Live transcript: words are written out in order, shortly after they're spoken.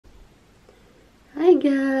Hi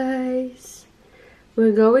guys!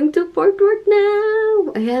 We're going to Fort Worth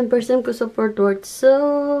now! Ayan, first time ko sa Fort Worth.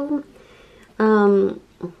 So,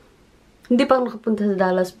 hindi pa ako nakapunta sa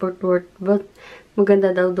Dallas, Fort Worth. But,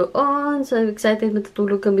 maganda daw doon. So, I'm excited.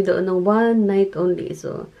 Matutulog kami doon ng one night only.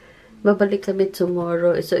 So, babalik kami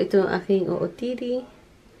tomorrow. So, ito yung aking OOTD.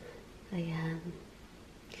 Ayan.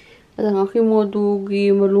 At ang aking mga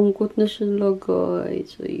dugi. Malungkot na siya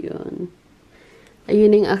guys. So, ayan.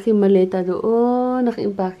 Ayun yung aking maleta doon.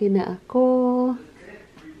 Naka-impake na ako.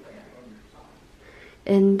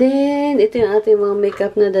 And then, ito yung ating mga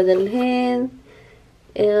makeup na dadalhin.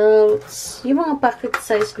 Else, yung mga pocket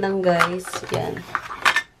size lang guys. Yan.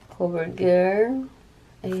 CoverGirl.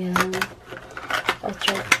 Ayan. At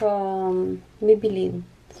saka, Maybelline.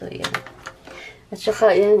 So, yan. At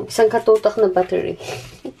saka, yan. Isang katutak na battery.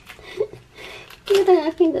 Yan ang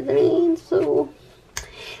aking dadalhin. So,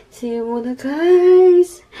 see you muna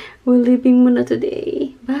guys. We're leaving muna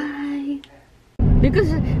today. Bye.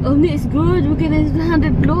 Because only is good. We can have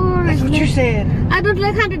 100 floors. That's what you said. I don't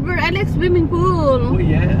like 100 floors. I like swimming pool. Oh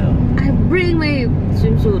yeah. I bring my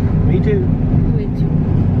swimsuit. Me too. Me too.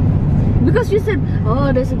 Because you said,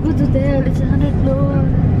 oh, there's a good hotel. It's 100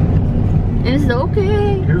 floors. And it's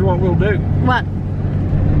okay. Here's what we'll do. What?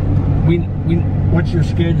 What's your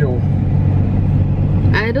schedule?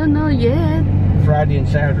 I don't know yet. Friday and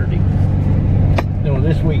Saturday. No,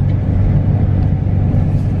 this week.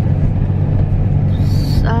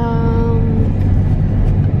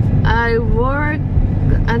 I work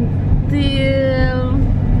until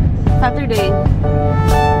Saturday.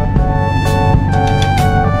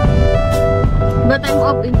 But I'm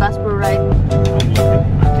off in Passport, right?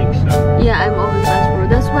 I think so. Yeah, I'm off in Passport.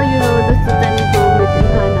 That's why, you know, that's the time to meet in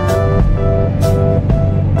Hannah.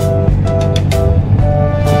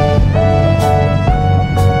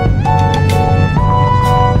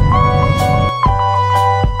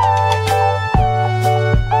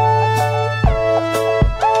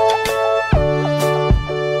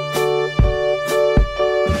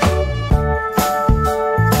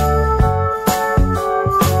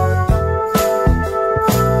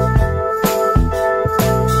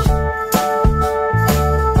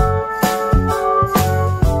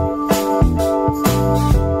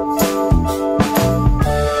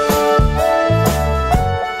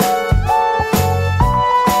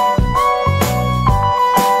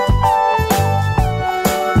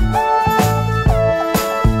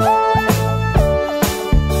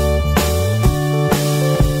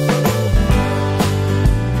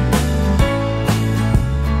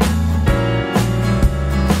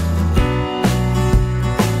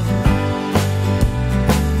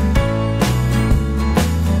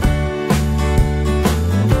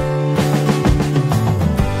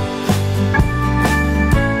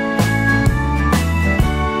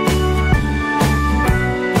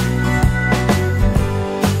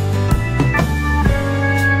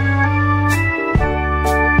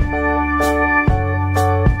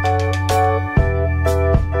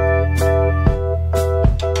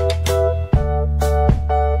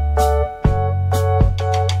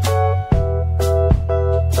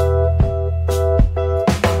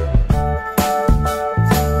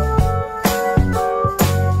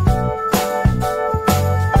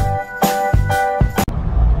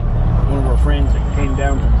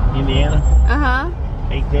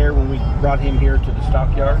 Ate there when we brought him here to the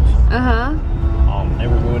stockyards. They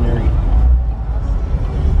were going there.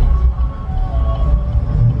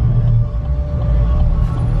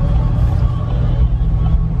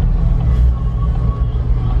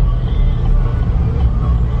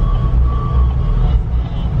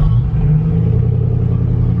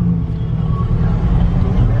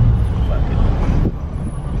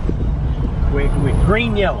 Quick,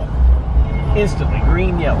 green, yellow. Instantly,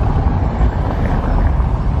 green, yellow.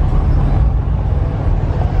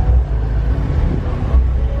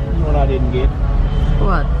 I didn't get.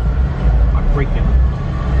 What? My freaking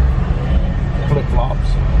flip-flops.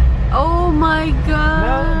 Oh my god.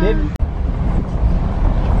 No, I didn't.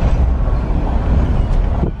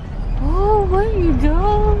 Oh my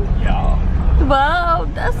god. Yeah. Wow,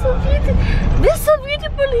 that's so beautiful. That's so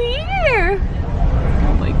beautiful here.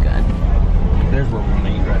 Oh my god. There's where we're gonna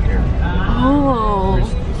eat right there. Oh.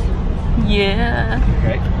 Yeah.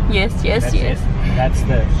 Okay. Yes, yes, That's yes. it. That's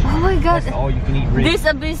the. Oh my god. That's all you can eat. This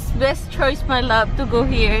is the best choice, my love, to go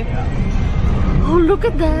here. Yeah. Oh, look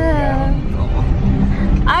at that.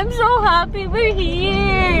 I'm so happy we're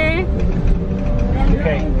here.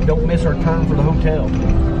 Okay, don't miss our turn for the hotel.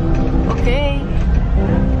 Okay.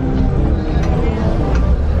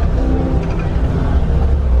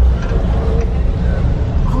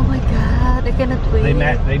 Oh my god, I cannot wait.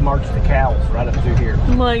 They march the cows right up through here.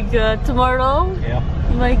 Oh my God, tomorrow? Yeah.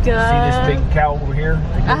 Oh my God. See this big cow over here?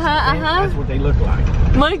 That's what they look like.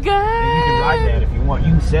 My God. And you can ride that if you want.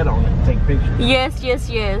 You can sit on it and take pictures. Yes, yes,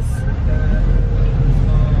 yes.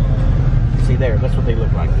 See there, that's what they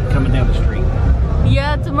look like. They're coming down the street.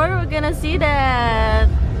 Yeah, tomorrow we're gonna see that.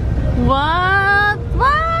 What?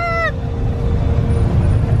 What?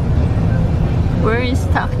 Where is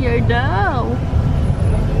Stockyard now?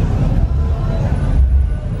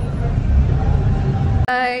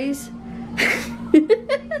 Guys.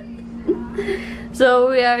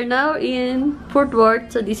 So we are now in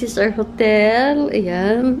Wort. So this is our hotel.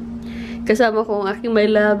 Ayan. Kasama ko ang aking my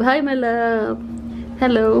love. Hi, my love.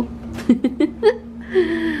 Hello.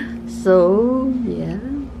 So, yeah.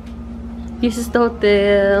 This is the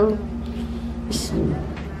hotel.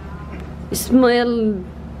 Small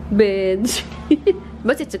beds.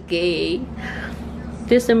 But it's okay.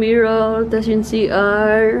 There's a mirror. There's yung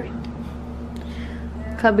CR.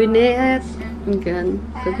 Cabinet. Again.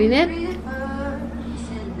 Cabinet.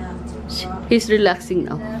 He's relaxing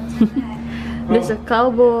now. There's a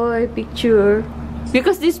cowboy picture.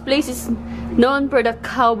 Because this place is known for the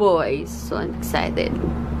cowboys. So I'm excited.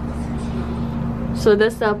 So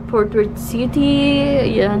that's the Wort City.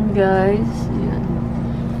 Ayan guys. Ayan.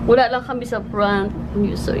 Wala lang kami sa front.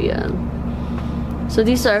 So ayan. So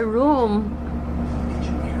this is our room.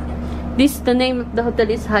 The name of the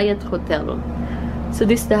hotel is Hyatt Hotel. So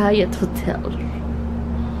this is the Hyatt Hotel.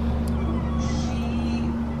 She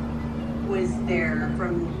was there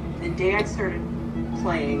from the day I started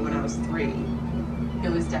playing when I was 3. It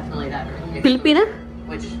was definitely that early. Filipina?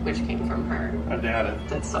 Which came from her. I doubt it.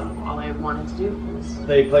 That's all I wanted to do. Was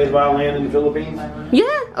They played violin in the Philippines? Yeah,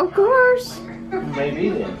 of course. Maybe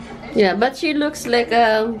then. Yeah, but she looks like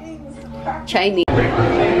Chinese.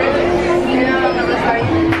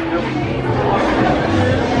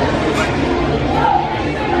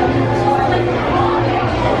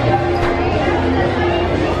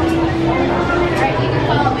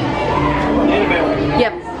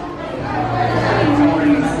 Yep.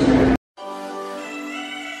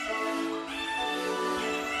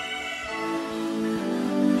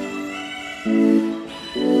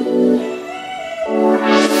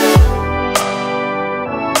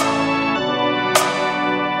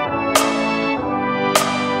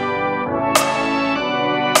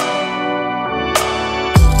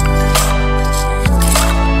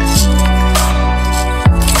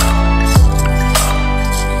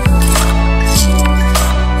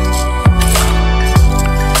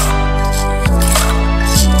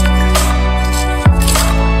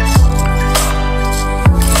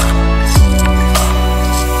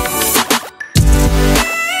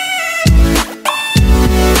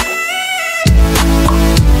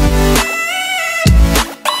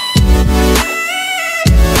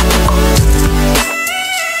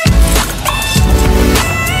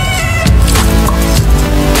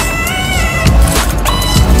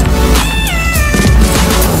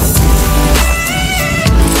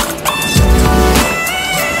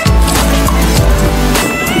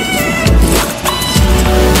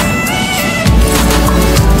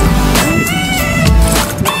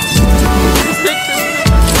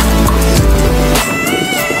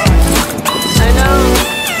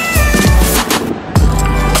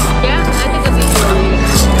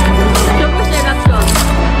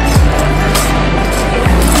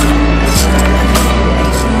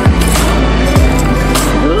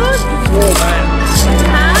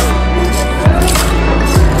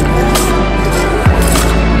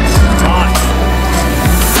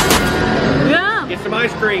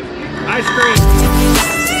 Ice cream. Ice cream.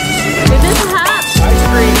 It is hot. Ice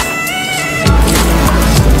cream.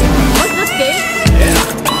 What's this cake? Yeah.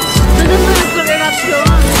 So this one is for eruption.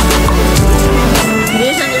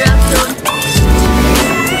 This is an eruption.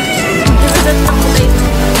 This is the chocolate.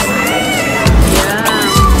 Yeah.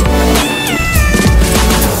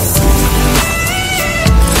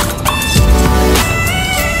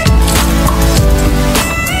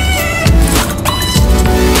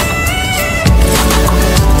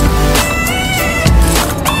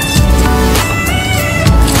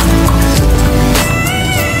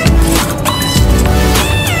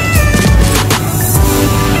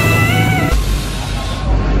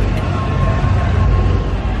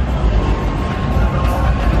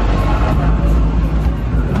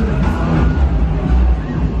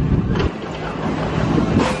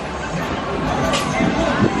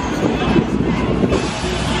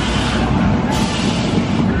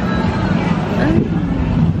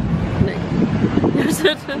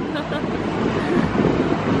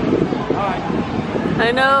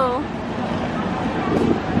 I know.